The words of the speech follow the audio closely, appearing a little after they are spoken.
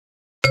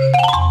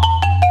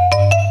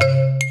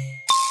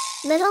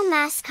little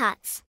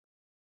mascots.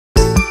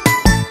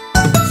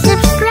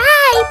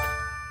 Subscribe!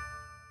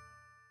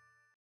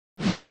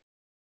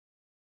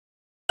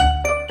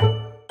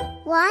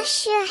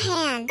 Wash your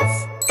hands.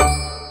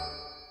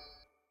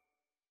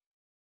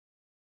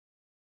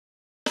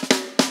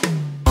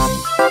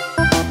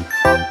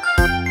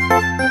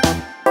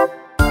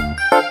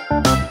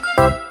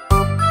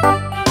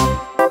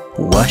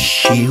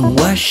 Washy,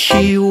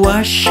 washy,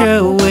 wash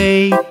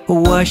away.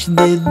 Wash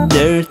the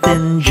dirt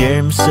and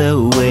germs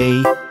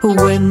away.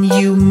 When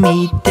you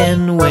meet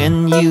and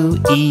when you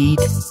eat,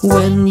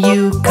 when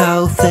you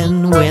cough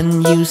and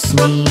when you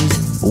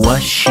sneeze.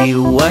 Washy,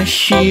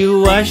 washy,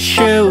 wash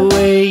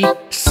away.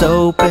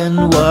 Soap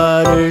and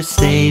water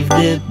save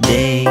the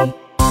day.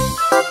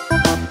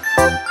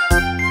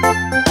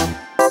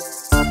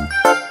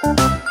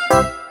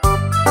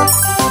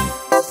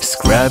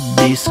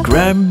 Scrubby,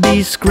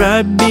 scrubby,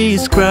 scrubby,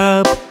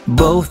 scrub.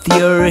 Both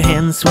your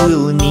hands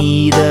will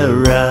need a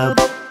rub.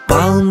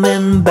 Palm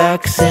and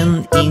backs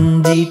and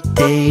in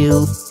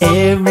detail.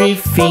 Every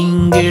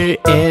finger,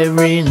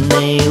 every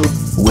nail.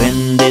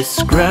 When the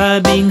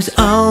scrubbing's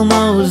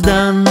almost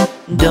done,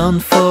 don't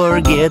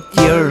forget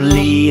your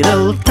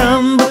little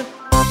thumb.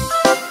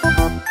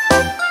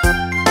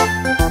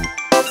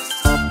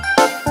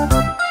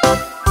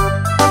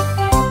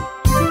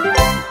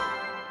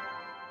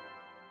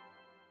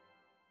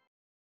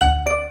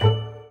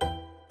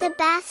 The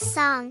bath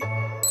song.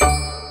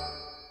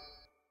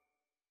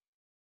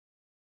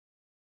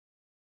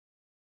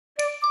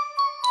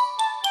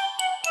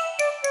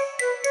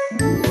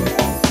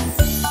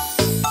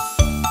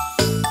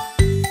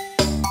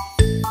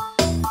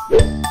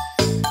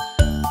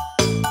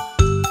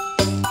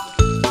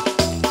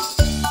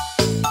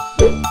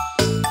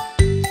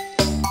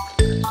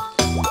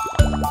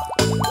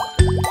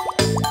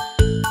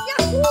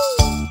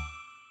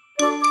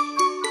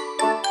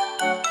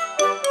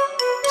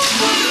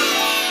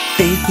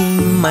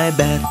 Taking my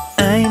bath,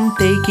 I'm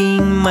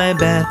taking my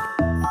bath.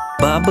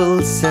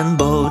 Bubbles and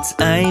boats,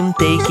 I'm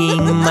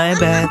taking my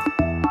bath.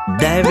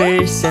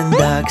 Divers and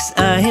ducks,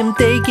 I am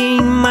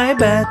taking my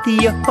bath.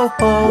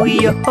 Yo-ho-ho,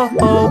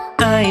 yo-ho-ho,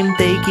 I'm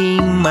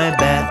taking my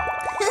bath.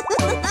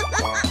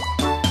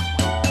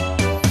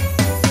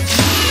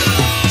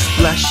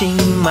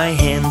 Splashing my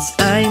hands,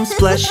 I'm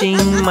splashing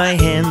my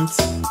hands.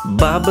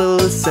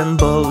 Bubbles and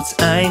boats,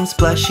 I'm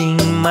splashing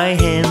my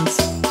hands.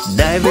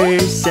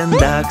 Divers and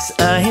ducks,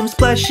 I am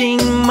splashing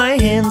my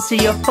hands.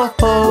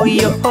 Yo-ho-ho,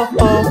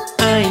 yo-ho-ho,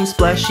 I'm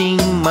splashing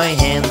my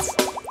hands.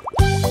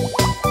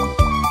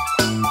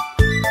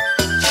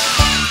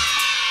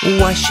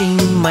 Washing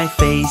my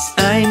face,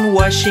 I'm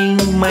washing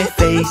my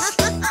face.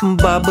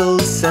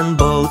 Bubbles and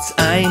boats,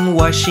 I'm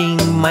washing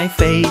my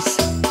face.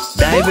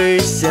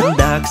 Divers and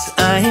ducks,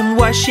 I am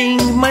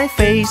washing my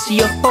face.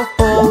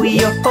 Yo-ho-ho,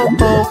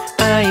 yo-ho-ho,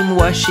 I'm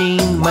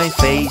washing my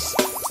face.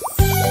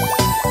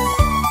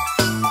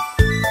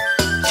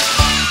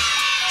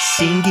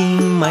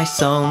 Singing my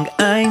song,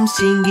 I'm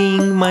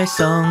singing my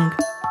song.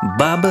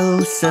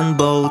 Bubbles and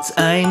boats,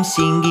 I'm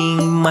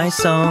singing my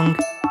song.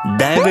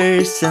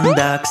 Divers and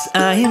ducks,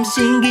 I am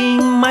singing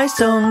my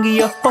song.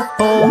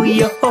 Yo-ho-ho,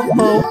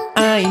 yo-ho-ho,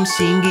 I'm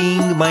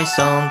singing my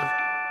song.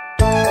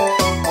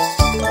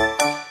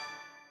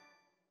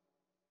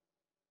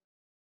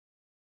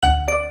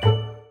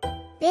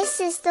 This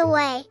is the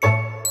way.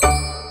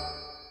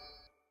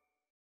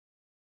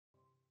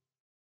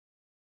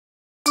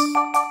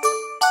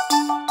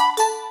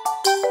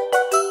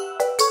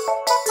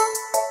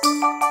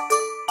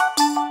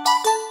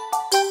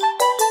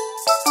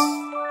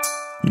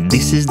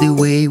 This is the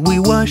way we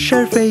wash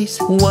our face,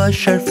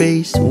 wash our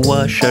face,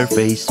 wash our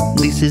face.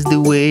 This is the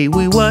way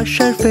we wash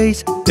our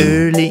face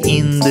early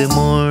in the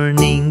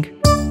morning.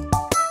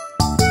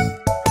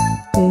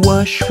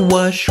 Wash,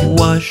 wash,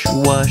 wash,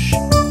 wash.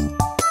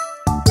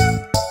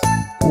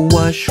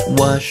 Wash,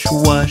 wash,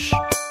 wash.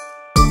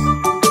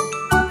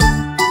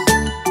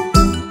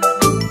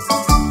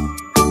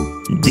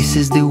 This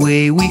is the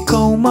way we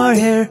comb our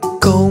hair,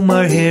 comb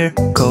our hair,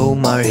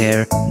 comb our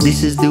hair.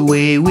 This is the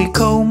way we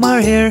comb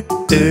our hair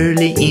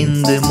early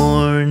in the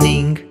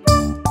morning.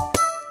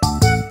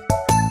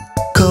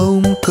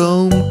 Comb,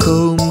 comb,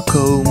 comb,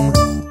 comb.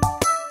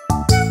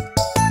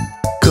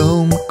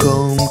 Comb,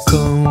 comb,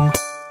 comb.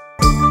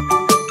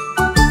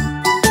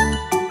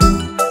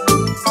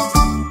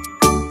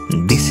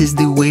 This is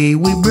the way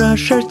we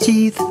brush our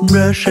teeth,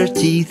 brush our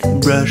teeth,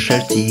 brush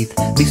our teeth.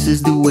 This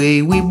is the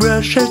way we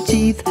brush our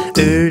teeth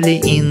early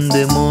in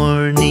the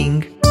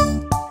morning.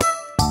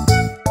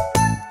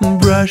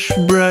 Brush,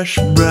 brush,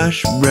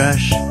 brush,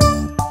 brush.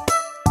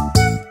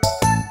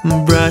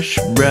 Brush,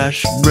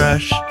 brush,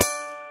 brush.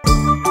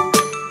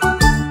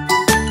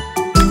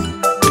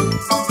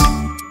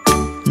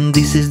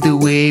 This is the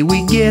way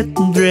we get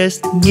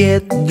dressed,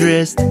 get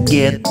dressed,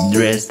 get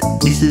dressed.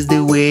 This is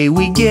the way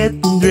we get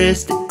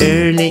dressed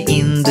early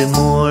in the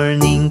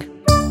morning.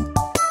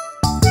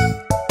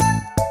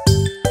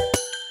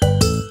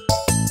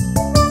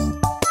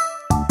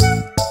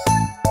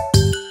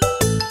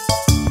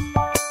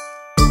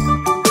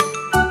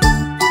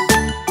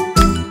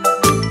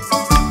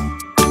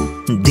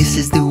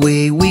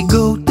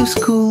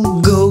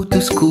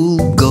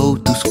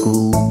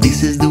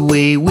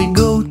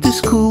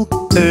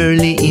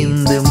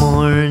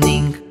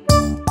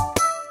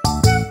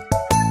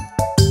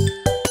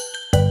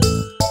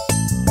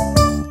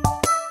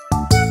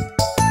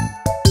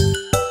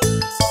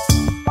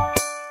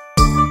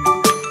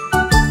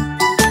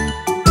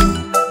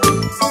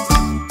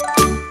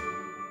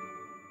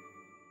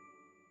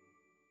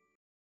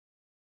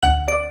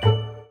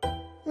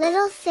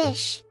 Little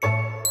fish.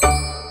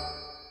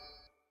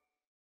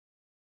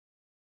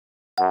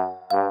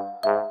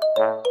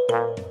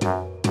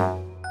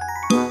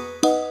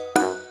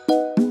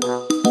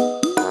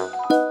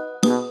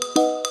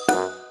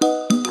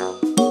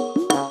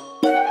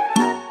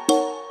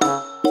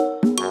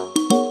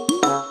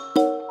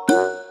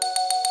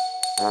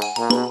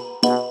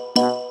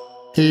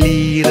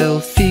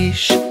 Little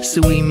fish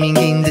swimming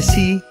in the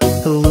sea,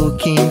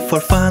 looking for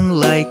fun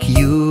like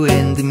you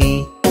and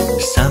me.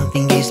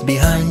 Something is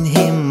behind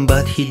him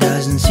but he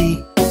doesn't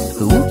see.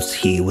 Oops,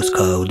 he was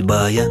caught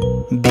by a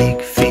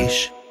big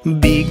fish.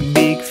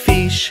 Big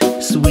fish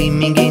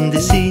swimming in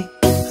the sea,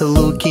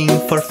 looking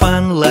for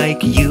fun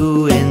like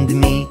you and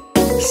me.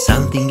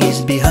 Something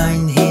is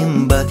behind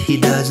him but he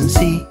doesn't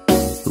see.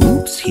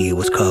 Oops, he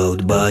was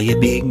caught by a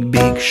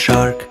big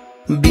shark.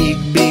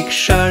 Big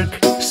shark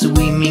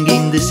swimming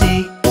in the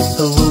sea,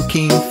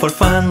 looking for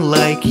fun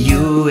like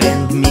you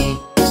and me.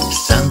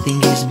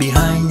 Something is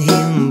behind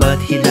him but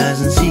he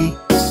doesn't see.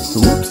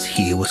 Oops,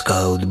 he was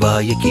caught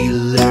by a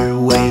killer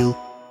whale.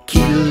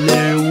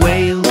 Killer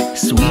whale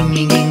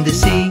swimming in the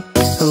sea,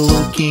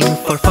 looking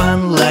for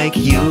fun like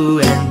you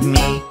and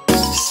me.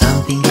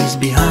 Something is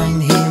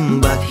behind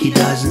him but he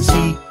doesn't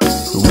see.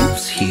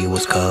 Oops, he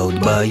was caught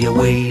by a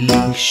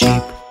whaling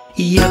ship.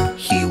 Yep,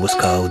 he was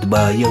caught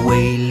by a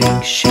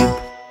whaling ship.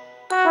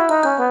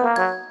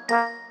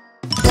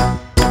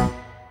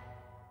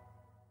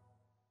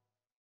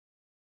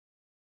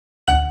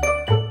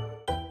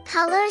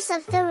 Colors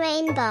of the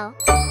rainbow.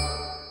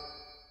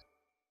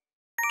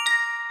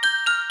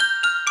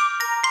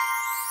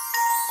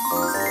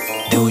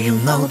 Do you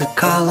know the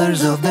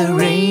colors of the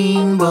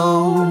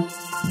rainbow?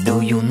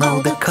 Do you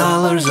know the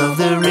colors of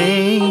the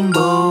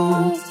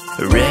rainbow?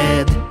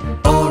 Red,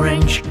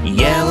 orange,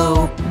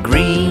 yellow,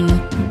 green,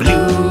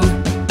 blue,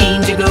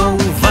 indigo,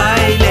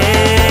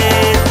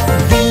 violet.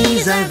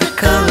 These are the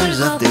colors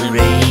of the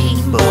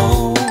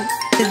rainbow.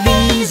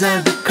 These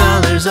are the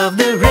colors of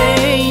the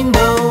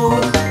rainbow.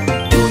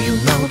 Do you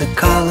know the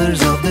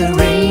colors of the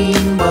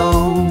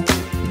rainbow?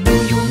 Do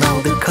you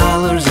know the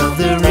colors of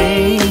the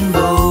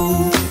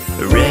rainbow?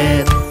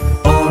 Red,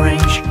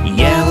 orange,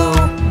 yellow,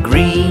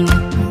 green,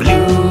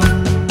 blue,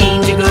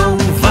 indigo,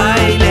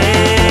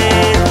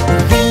 violet.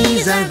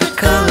 These are the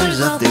colors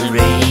of the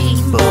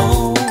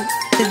rainbow.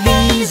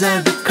 These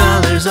are the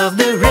colors of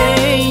the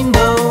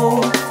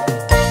rainbow.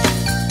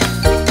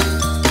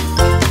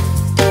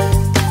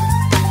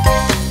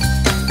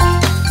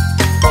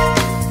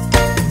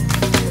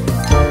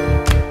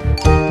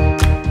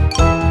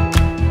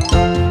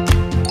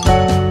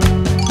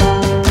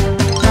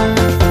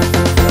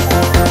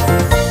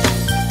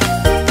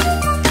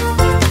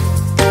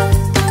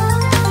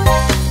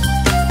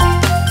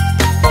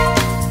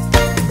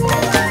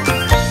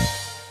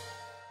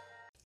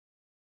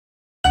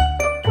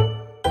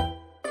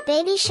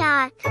 Baby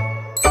shark.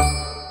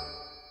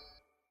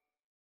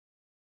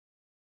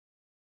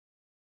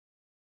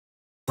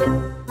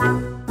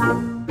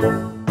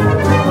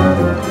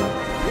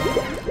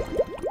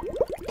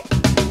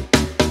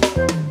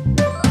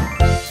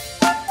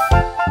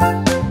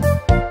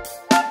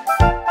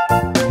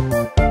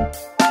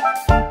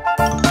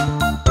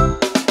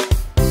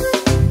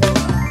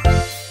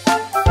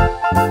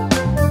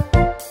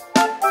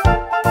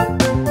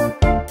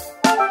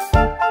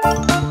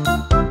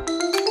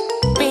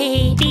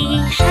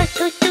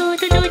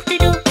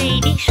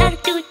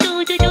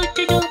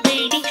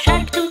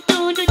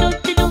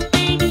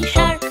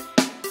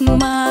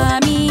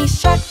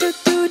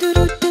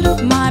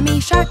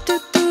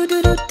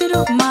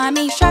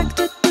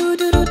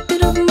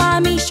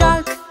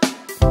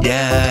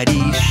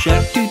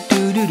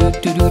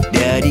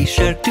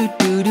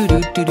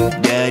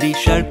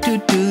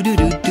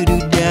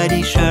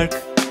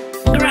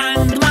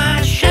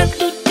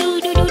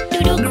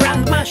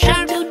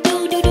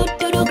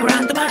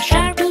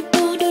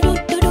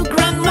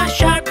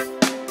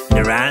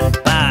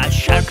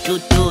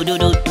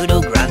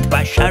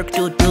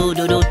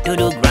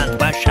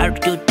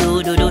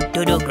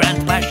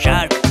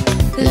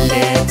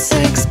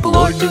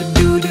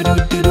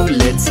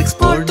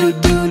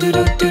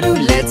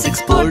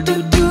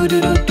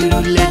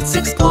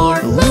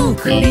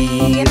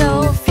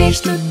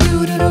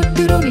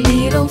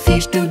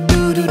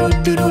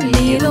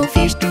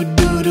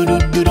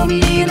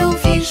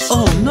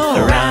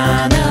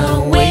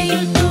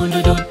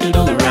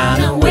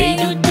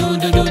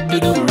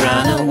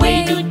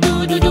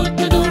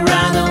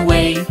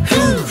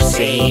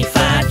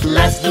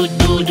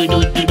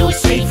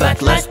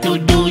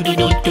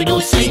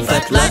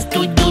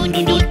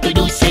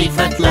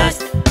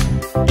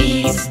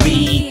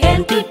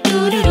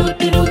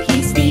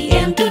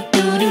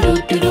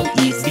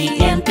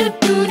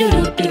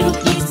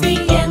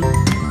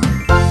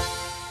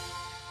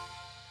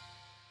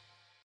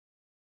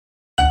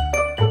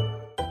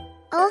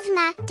 Old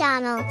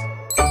MacDonald.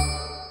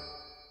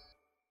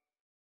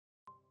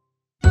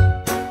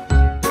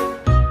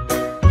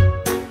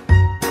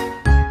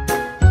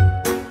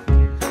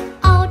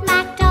 Old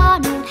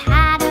MacDonald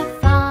had a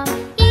farm,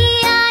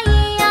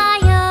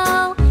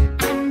 E-I-E-I-O.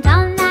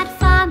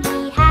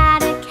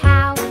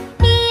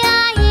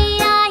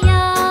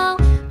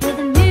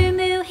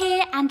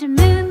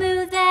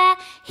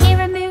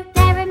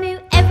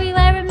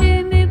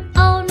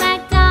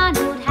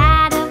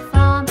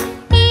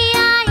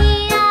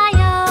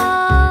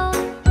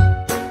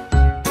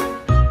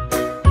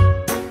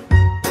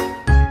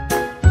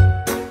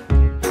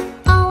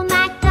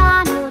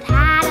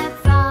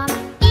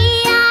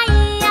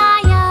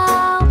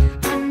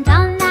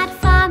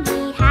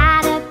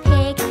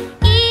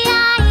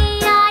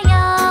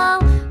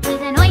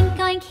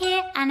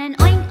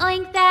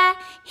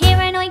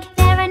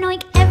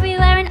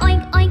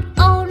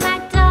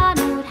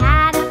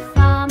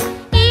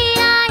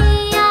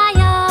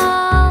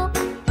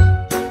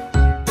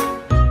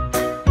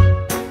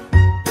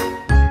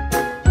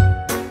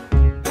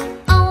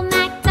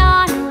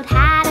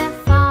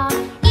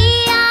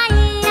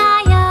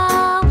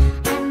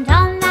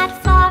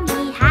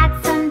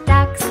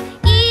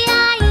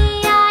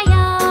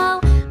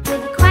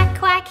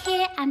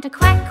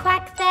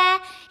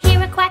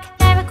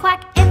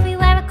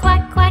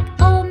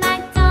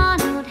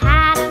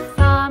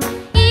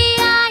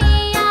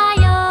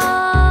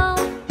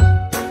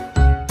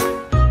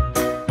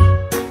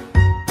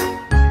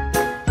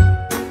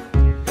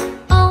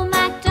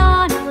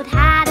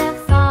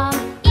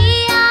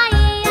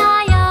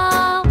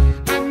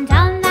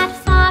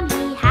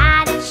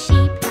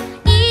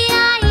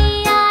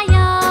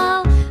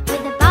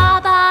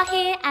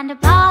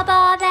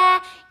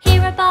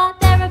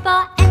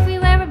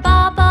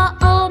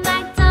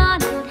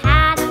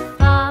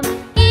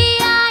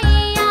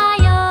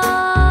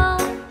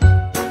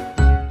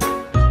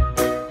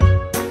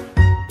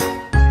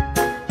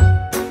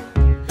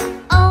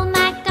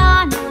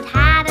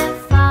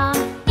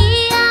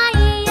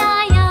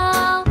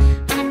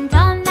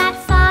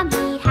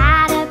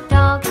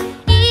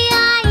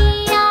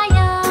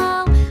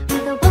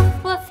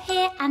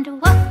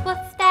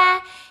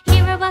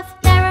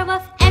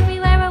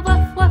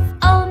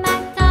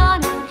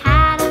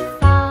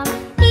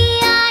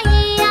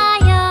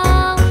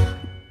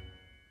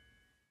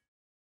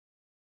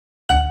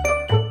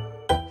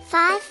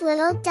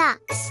 speckled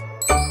ducks.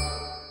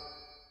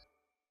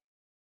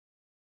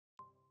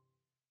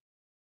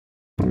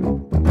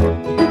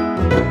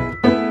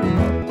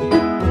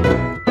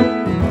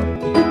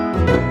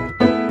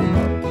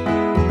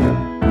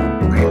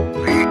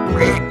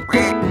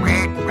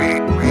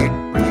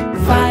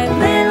 Five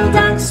little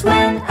ducks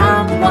went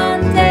out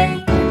one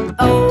day,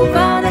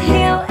 over the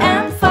hill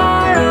and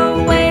far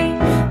away.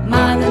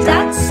 Mother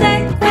duck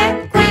said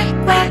quack,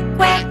 quack, quack,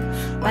 quack,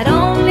 but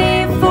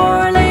only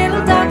four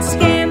little ducks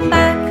came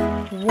back.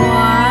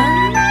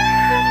 One,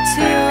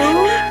 two,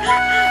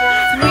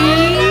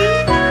 three,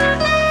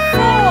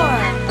 four.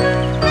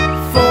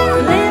 Four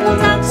little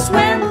ducks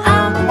went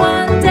out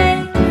one day,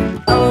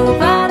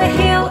 over the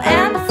hill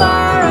and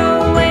far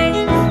away.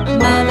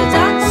 Mother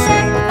duck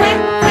said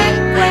quack, quack,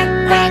 quack,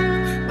 quack,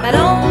 but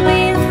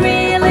only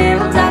three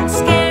little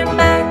ducks came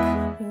back.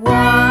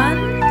 One,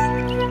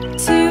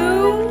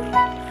 two,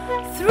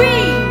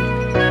 three.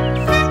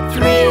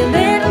 Three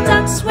little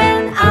ducks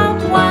went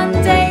out one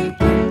day,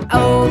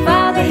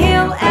 over the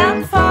hill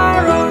and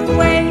far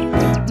away.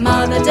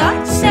 Mother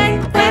duck said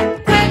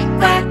quack, quack,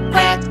 quack,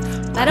 quack,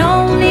 but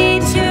only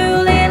two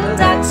little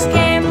ducks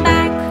came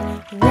back.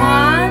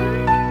 One,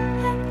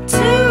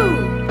 two.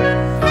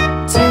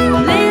 Two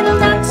little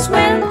ducks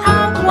went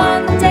out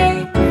one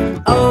day,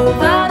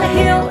 over the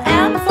hill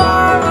and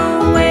far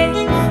away.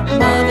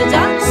 Mother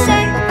duck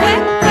said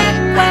quack, quack,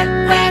 quack,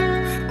 quack,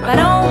 but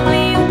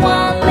only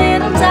one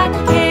little duck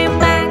came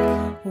back.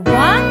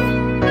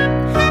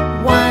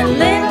 One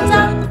little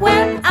duck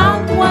went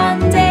out one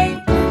day,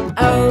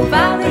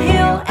 over the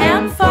hill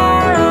and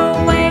far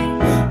away.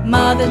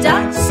 Mother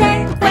duck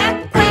said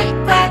quack, quack,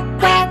 quack,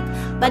 quack,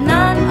 but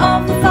none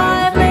of the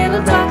five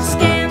little ducks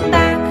came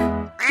back.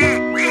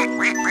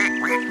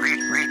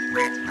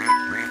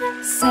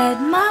 Said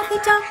Mother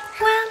duck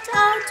went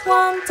out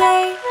one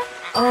day,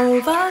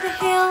 over the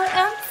hill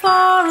and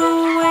far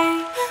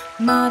away.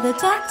 Mother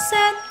duck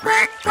said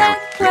quack, quack,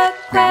 quack,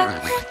 quack,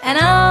 and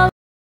all.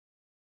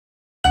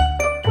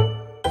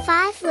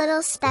 Five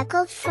little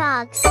speckled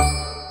frogs.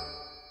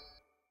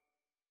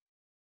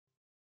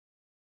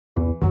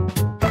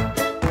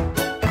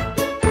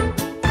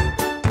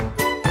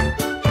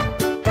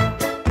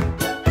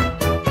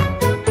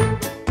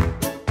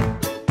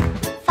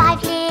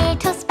 Five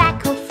little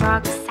speckled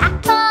frogs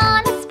sat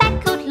on a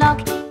speckled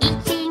log,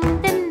 eating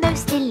the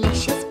most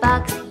delicious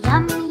bugs.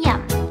 Yum,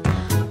 yum.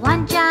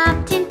 One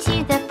jumped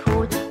into the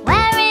pool,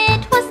 where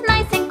it was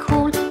nice and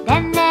cool.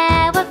 Then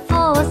there were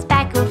four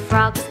speckled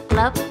frogs.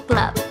 Glub,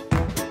 glub.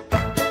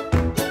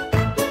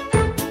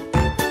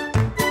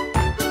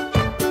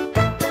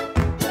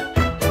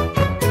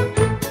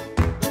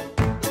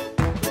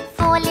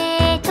 Four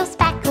little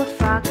speckled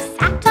frogs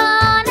sat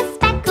on a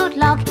speckled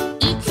log,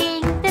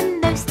 eating the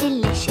most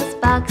delicious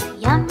bugs.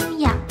 Yum,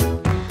 yum.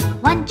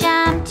 One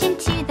jumped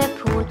into the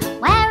pool,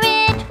 where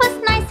it was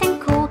nice and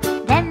cool.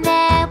 Then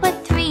there were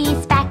three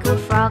speckled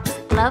frogs.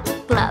 Glub,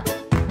 glub.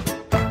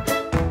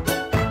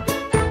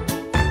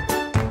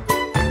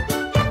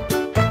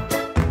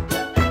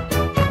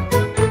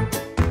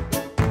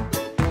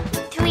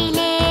 Three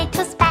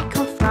little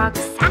speckled frogs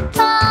sat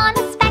on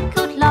a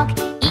speckled log,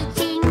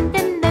 eating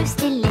the most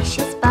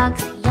delicious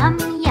bugs. Yum,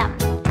 yum.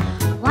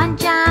 One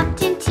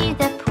jumped into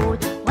the pool,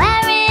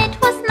 where it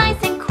was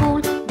nice and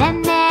cool.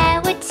 Then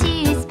there were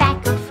two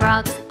speckled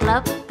frogs.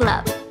 Glub,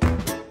 glub.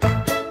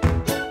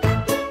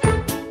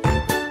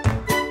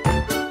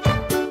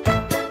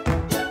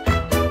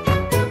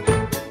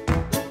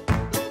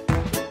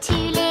 Two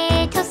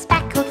little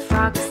speckled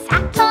frogs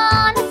sat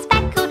on a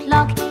speckled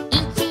log,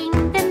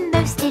 eating the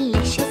most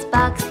delicious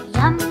bugs.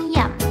 Yum,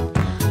 yum.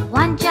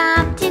 One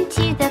jumped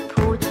into the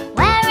pool,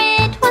 where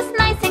it was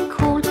nice and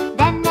cool.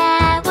 Then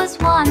there was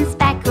one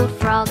speckled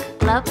frog.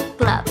 Glub,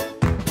 glub.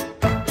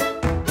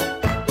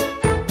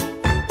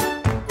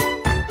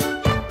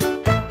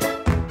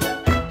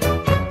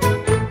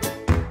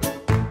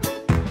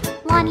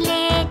 One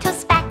little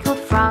speckled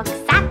frog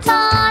sat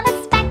on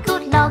a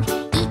speckled log,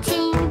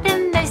 eating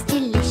the most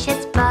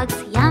delicious bugs.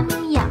 Yum,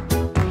 yum.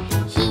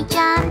 He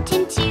jumped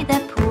into the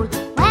pool,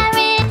 where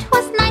it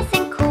was nice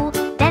and cool.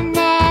 Then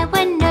there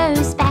were no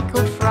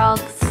speckled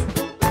frogs.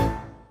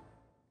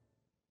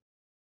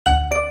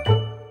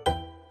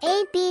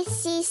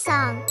 ABC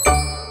song.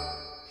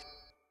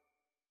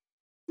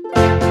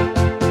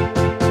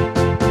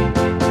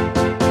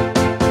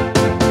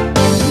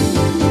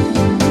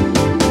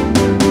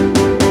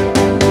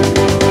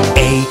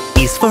 A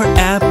is for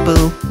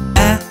apple,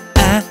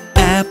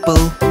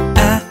 apple,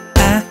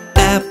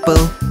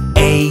 apple.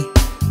 A,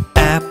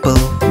 apple.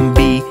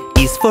 B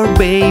is for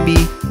baby,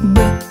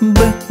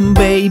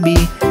 baby,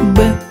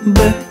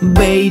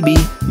 baby.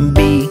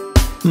 B,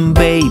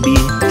 baby.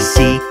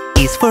 C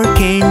is for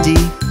candy,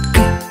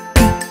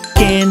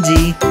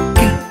 candy,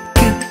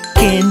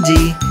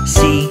 candy.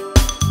 C,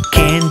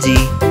 candy.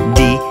 D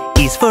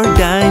is for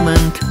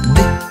diamond,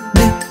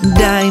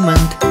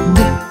 diamond,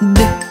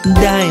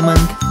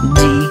 diamond. D,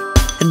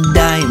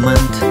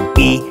 diamond.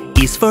 E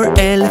is for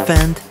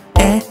elephant,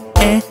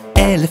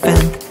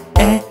 elephant,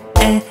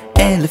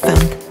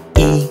 elephant.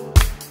 E,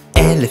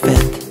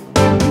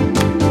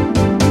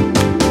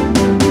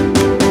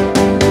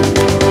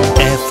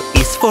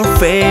 for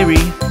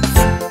fairy,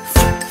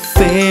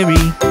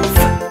 fairy,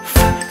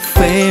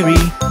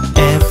 fairy.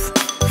 F,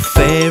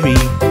 fairy.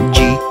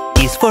 G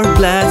is for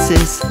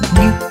glasses,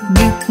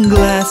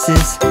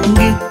 glasses,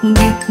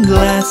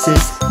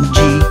 glasses.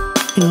 G,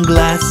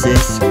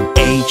 glasses.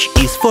 H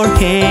is for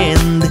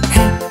hand,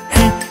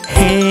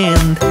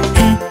 hand,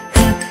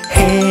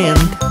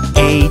 hand.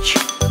 H,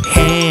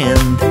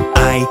 hand.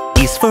 I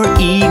is for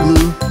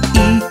igloo,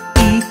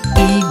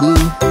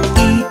 igloo,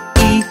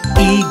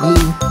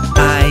 igloo.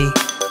 I,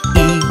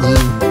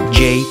 igloo.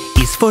 J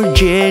is for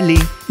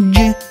jelly,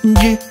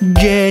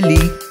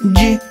 jelly,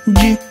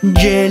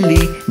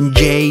 jelly.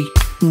 J,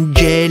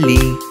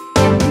 jelly.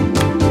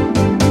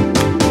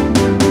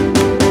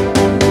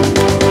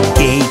 K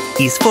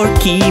is for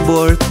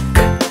keyboard,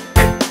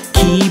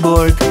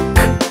 keyboard,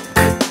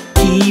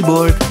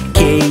 keyboard. K,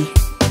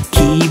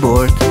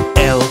 keyboard.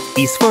 L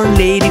is for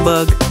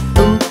ladybug,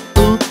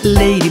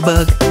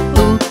 ladybug,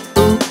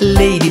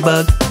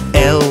 ladybug.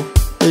 L,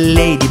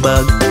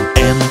 ladybug.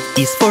 M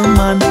is for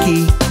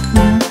monkey,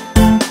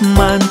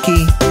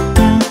 monkey,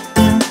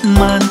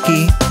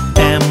 monkey.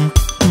 M,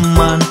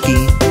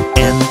 monkey.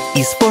 N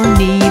is for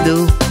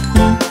needle,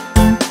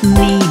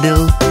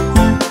 needle,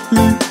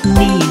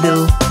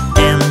 needle.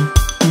 N,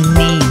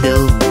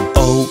 needle.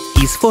 O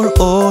is for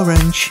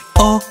orange,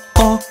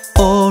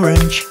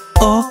 orange,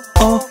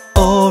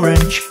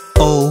 orange.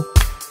 O,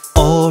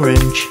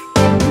 orange.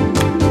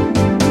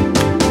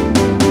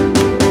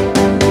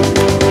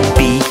 P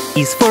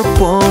is for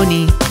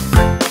pony,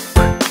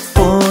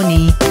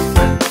 pony,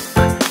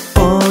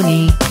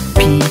 pony.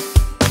 P,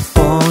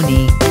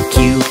 pony.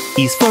 Q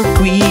is for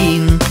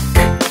queen,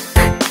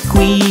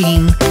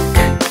 queen,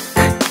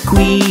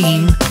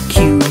 queen.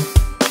 Q,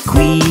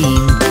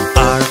 queen.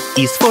 R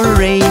is for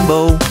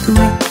rainbow,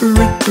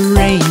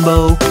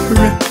 rainbow,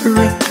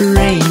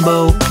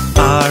 rainbow.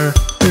 R,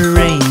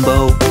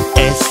 rainbow.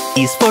 S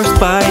is for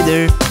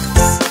spider,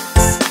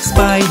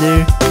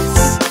 spider,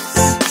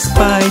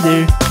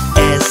 spider.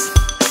 S,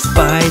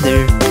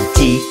 spider. T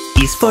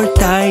is for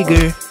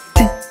tiger,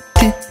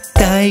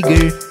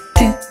 tiger,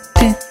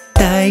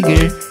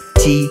 tiger.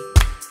 T,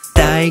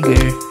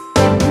 tiger.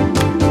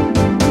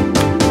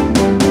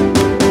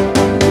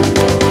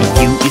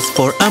 U is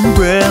for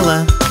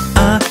umbrella,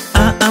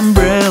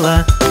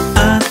 umbrella,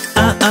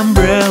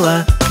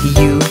 umbrella.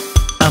 U,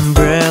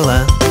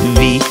 umbrella.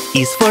 V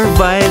is for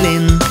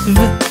violin,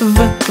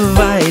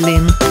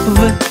 violin,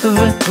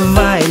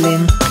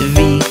 violin.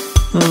 V,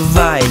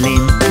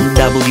 violin.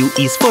 W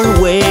is for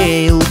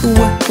whale,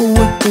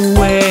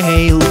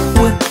 whale,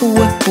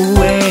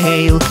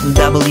 whale.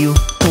 W,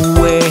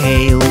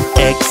 whale.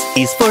 X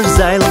is for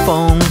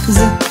xylophone,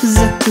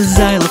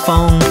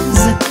 xylophone,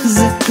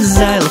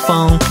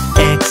 xylophone.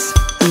 X,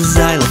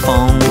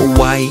 xylophone.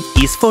 Y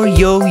is for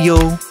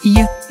yo-yo,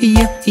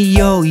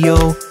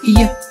 yo-yo,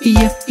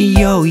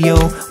 yo-yo.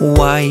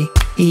 Y,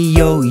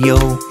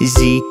 yo-yo.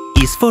 Z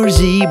is for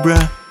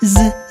zebra,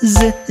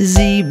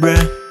 zebra,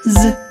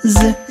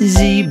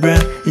 zebra.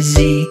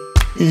 Z,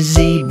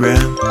 zebra.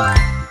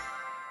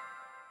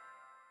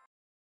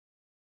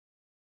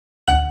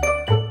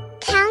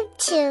 Count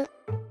to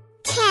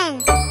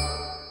 10.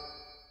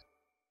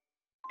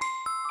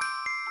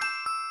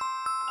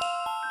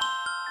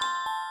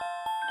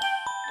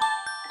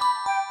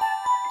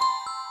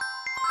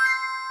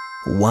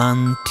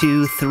 One,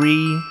 two,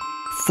 three,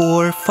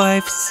 4,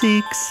 5,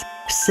 6,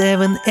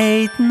 7,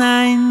 8,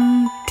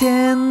 9,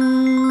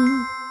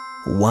 10.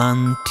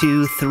 1,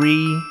 2,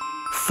 3,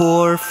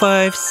 4,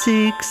 5,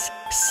 6,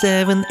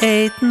 7,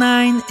 8,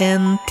 9,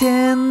 and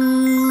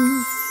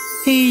 10.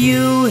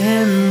 You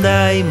and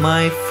I,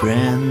 my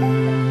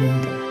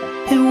friend,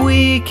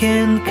 we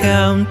can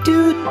count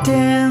to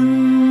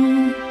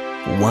 10.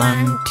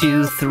 1,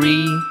 2,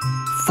 3,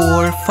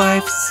 4,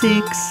 5,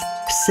 6,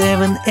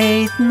 7,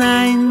 8,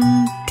 9,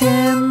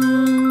 10.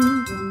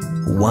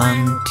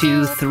 1,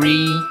 2,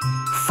 3,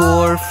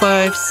 4,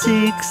 5,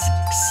 6,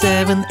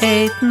 7,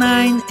 8,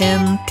 9,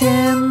 and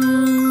 10.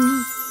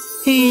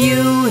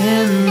 You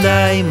and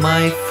I,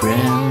 my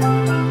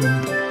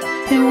friend,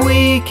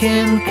 we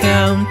can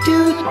count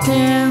to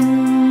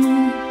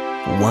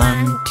 10.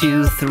 1,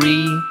 2,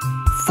 3,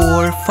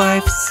 4,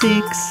 5,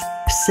 6,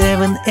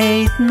 7,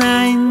 8,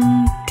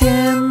 9,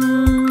 10.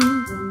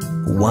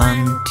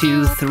 1,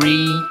 2,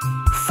 3,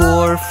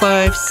 4,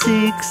 5,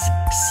 6,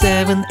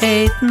 7,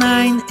 8,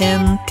 9,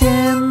 and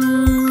 10.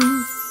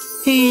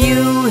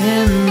 You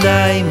and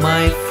I,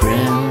 my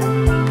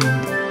friend,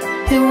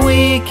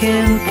 we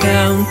can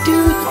count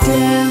to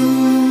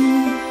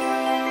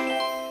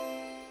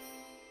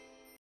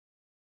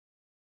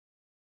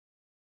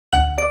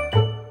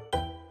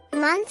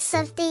 10. Months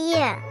of the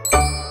year.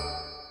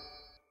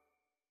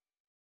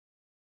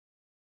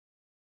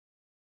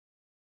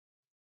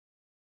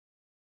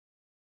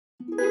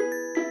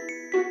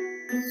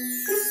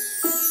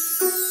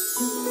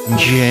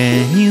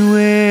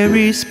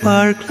 January,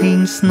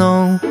 sparkling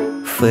snow.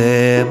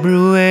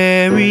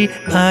 February,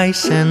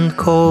 ice and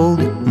cold.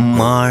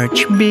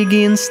 March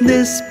begins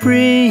the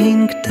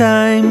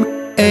springtime.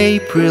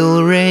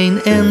 April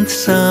rain and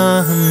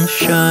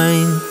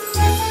sunshine.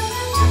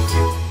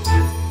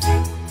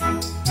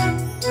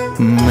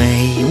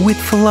 May with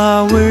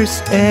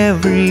flowers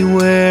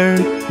everywhere.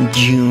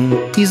 June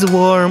is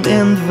warm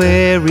and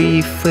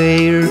very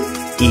fair.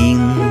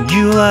 In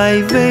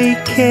July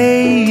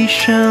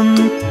vacation,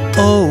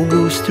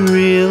 August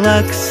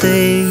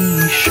relaxation.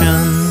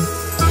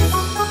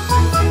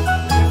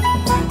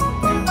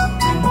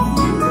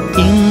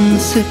 In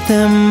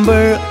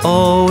September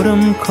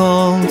autumn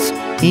calls.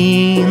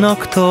 In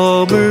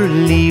October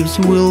leaves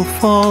will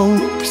fall.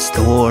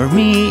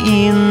 Stormy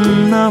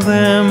in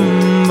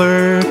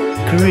November,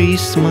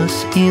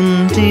 Christmas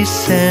in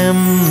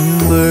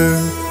December.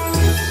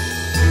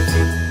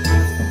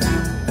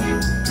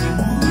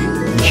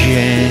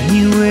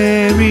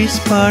 January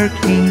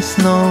sparkling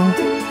snow.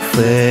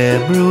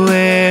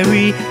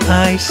 February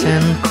ice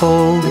and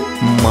cold.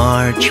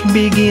 March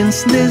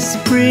begins the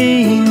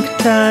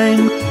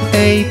springtime.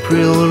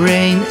 April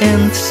rain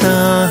and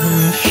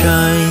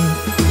sunshine.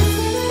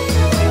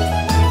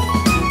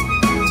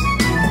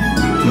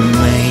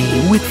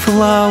 May with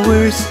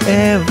flowers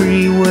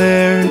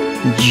everywhere.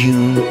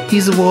 June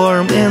is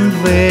warm and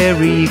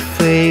very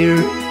fair.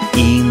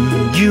 In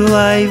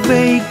July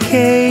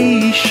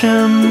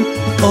vacation,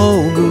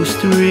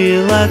 August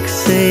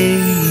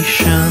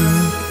relaxation.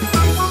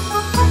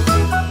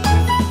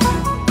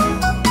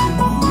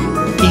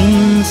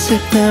 In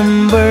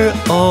September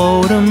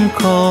autumn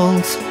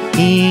calls.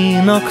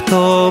 In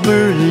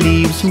October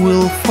leaves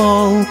will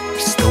fall.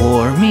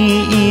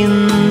 Stormy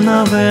in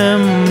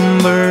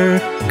November,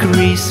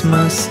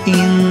 Christmas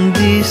in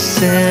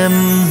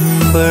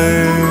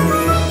December.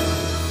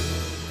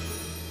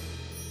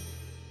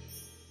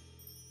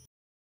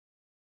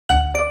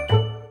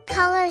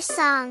 Color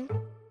song.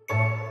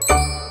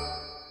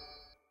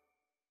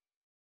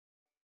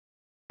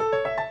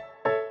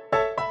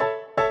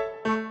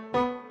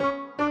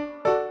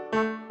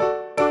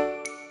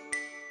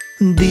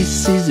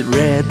 This is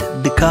red,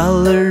 the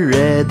color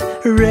red,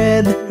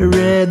 red,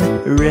 red,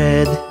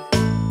 red.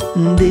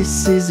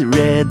 This is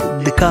red,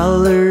 the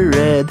color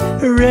red,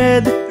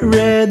 red,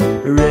 red,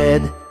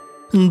 red.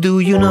 Do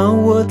you know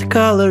what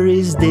color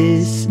is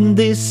this?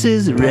 This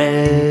is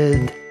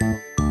red.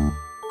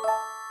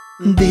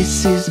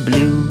 This is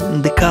blue,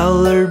 the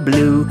color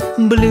blue,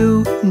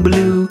 blue,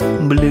 blue,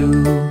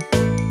 blue.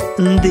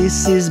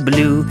 This is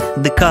blue,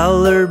 the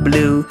color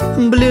blue,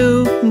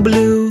 blue,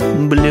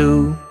 blue,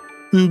 blue.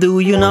 Do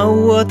you know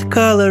what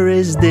color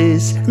is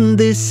this?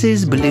 This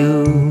is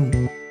blue.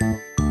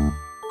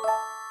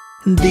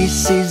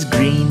 This is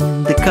green,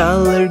 the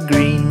color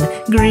green,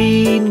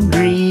 green,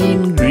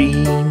 green,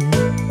 green.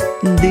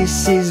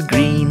 This is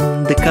green,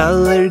 the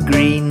color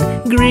green,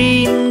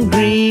 green,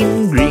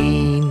 green,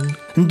 green.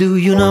 Do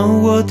you know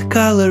what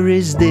color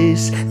is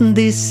this?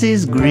 This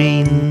is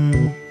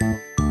green.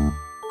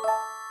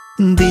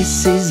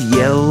 This is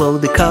yellow,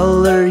 the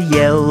color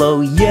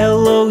yellow,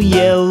 yellow,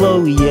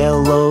 yellow,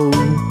 yellow.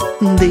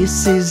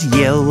 This is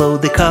yellow,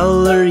 the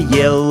color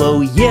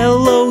yellow,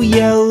 yellow,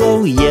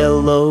 yellow,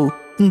 yellow.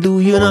 Do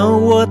you know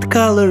what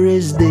color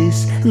is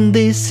this?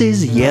 This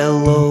is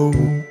yellow.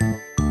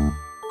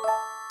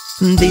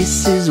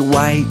 This is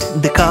white,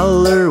 the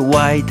color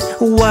white,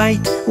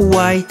 white,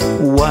 white,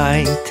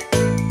 white.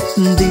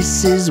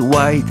 This is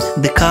white,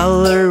 the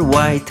color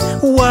white,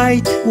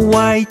 white,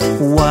 white,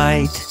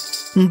 white.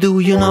 Do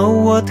you know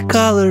what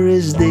color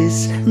is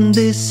this?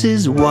 This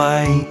is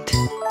white.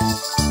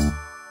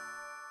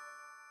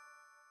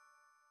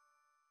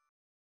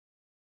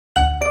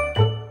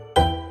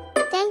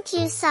 Thank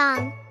you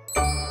song.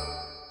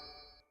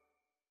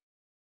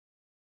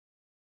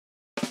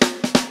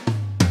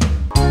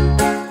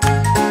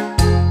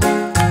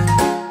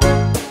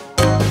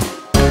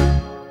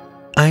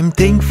 I'm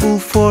thankful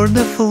for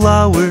the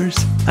flowers,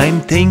 I'm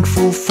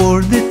thankful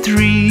for the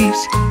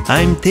trees,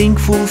 I'm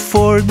thankful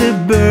for the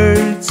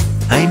birds,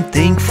 I'm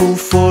thankful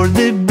for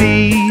the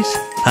bees,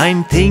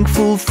 I'm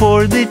thankful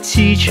for the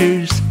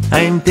teachers,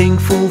 I'm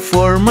thankful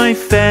for my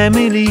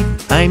family,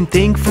 I'm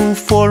thankful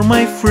for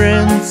my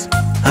friends,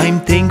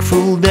 I'm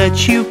thankful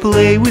that you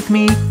play with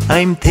me,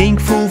 I'm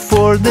thankful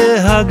for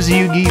the hugs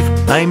you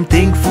give, I'm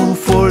thankful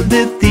for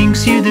the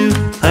things you do,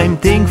 I'm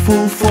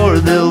thankful for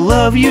the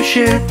love you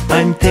share,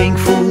 I'm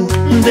thankful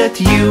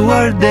that you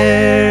are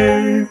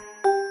there.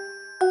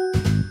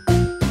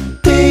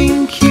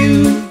 Thank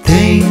you,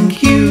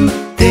 thank you,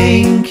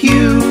 thank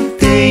you,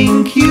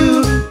 thank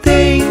you,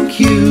 thank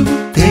you,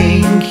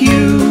 thank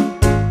you,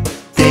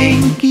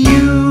 thank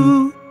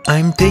you.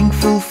 I'm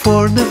thankful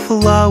for the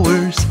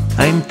flowers,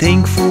 I'm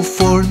thankful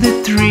for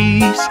the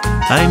trees,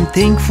 I'm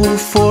thankful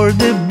for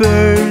the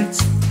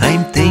birds,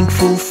 I'm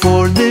thankful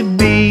for the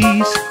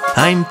bees,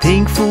 I'm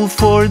thankful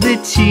for the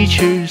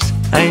teachers,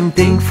 I'm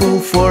thankful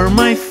for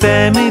my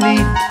family,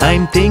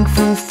 I'm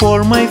thankful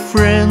for my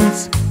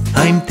friends,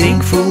 I'm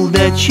thankful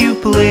that you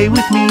play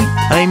with me,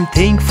 I'm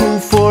thankful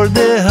for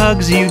the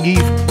hugs you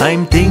give,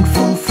 I'm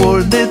thankful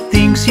for the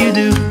things you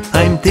do,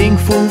 I'm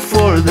thankful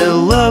for the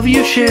love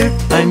you share,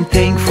 I'm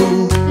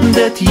thankful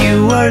that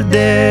you are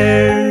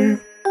there.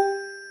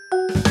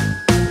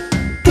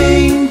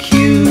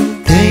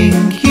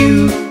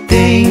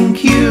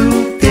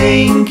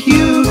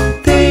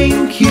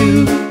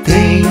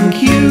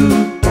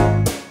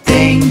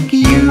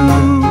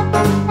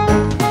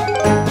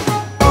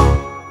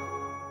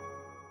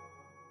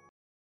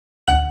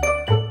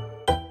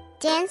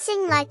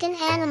 dancing like an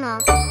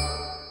animal.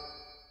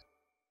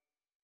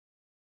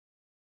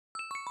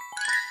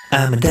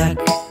 I'm a duck.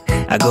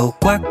 I go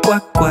quack,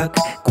 quack, quack,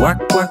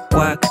 quack, quack,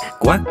 quack,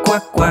 quack,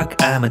 quack, quack.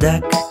 I'm a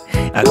duck.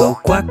 I go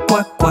quack,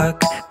 quack,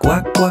 quack,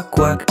 quack, quack,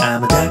 quack.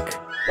 I'm a duck.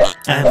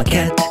 I'm a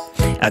cat.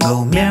 I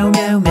go meow,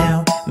 meow,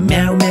 meow,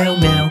 meow, meow,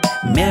 meow,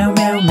 meow,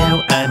 meow,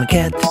 meow. I'm a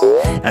cat.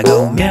 I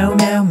go meow,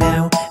 meow,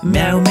 meow,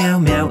 meow, meow,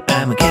 meow.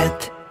 I'm a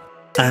cat.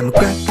 I'm a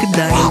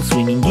crocodile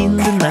swimming in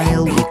the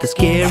Nile with a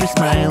scary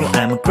smile.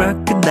 I'm a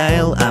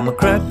crocodile, I'm a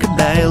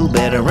crocodile.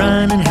 Better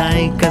run and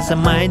hide, cause I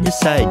might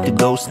decide to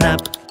go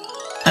snap.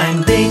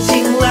 I'm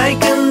dancing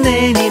like an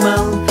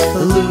animal.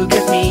 Look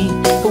at me,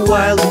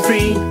 wild and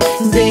free.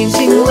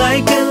 Dancing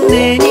like an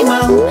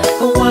animal.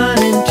 1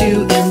 and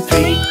 2 and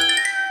 3.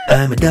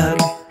 I'm a dog.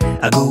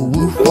 I go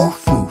woof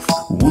woof woof,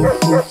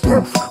 woof woof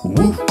woof,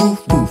 woof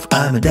woof woof.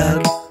 I'm a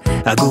dog.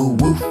 I go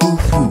woof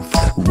woof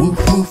woof,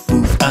 woof woof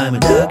woof. I'm a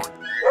dog.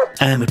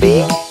 I'm a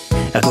pig.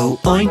 I go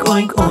oink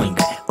oink oink,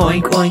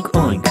 oink oink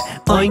oink,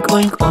 oink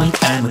oink oink.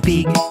 I'm a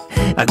pig.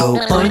 I go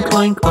oink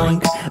oink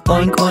oink,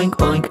 oink oink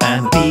oink.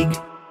 I'm a pig.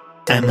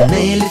 I'm an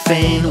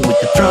elephant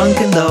with a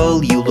trunk and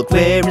all. You look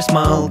very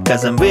small,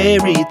 cause I'm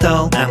very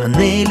tall. I'm an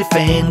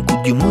elephant,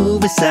 could you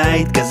move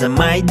aside? Cause I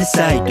might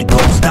decide to go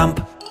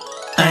stomp.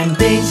 I'm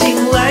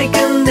dancing like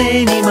an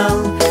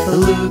animal.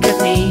 Look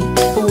at me,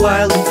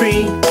 wild and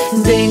free.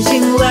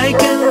 Dancing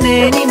like an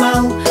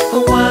animal.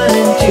 1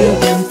 and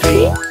 2 and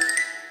 3.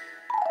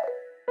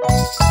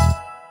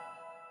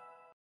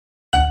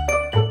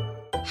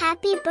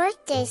 Happy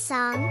birthday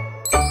song.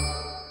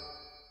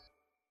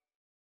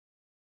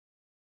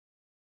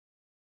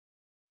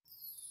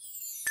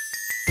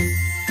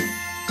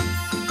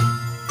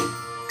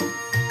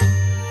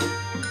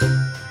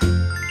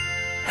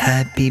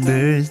 Happy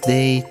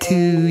birthday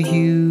to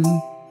you.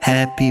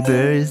 Happy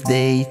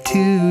birthday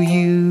to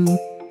you.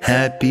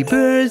 Happy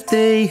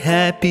birthday,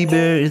 happy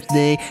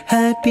birthday,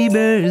 happy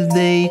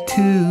birthday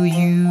to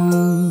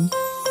you.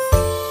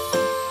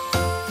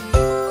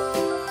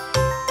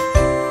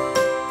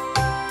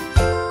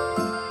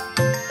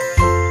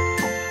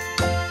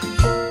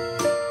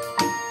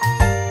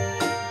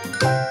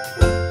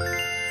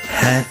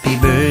 Happy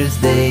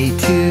birthday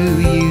to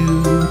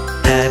you.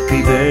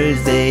 Happy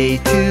birthday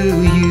to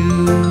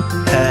you.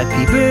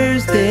 Happy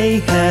birthday,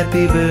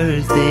 happy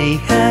birthday,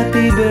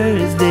 happy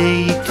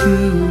birthday to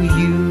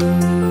you.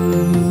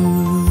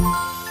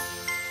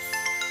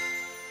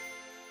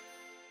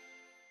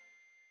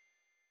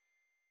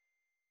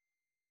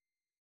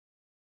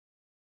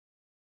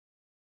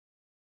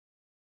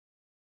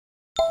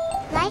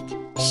 Like,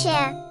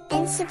 share,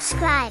 and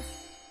subscribe.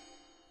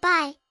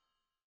 Bye.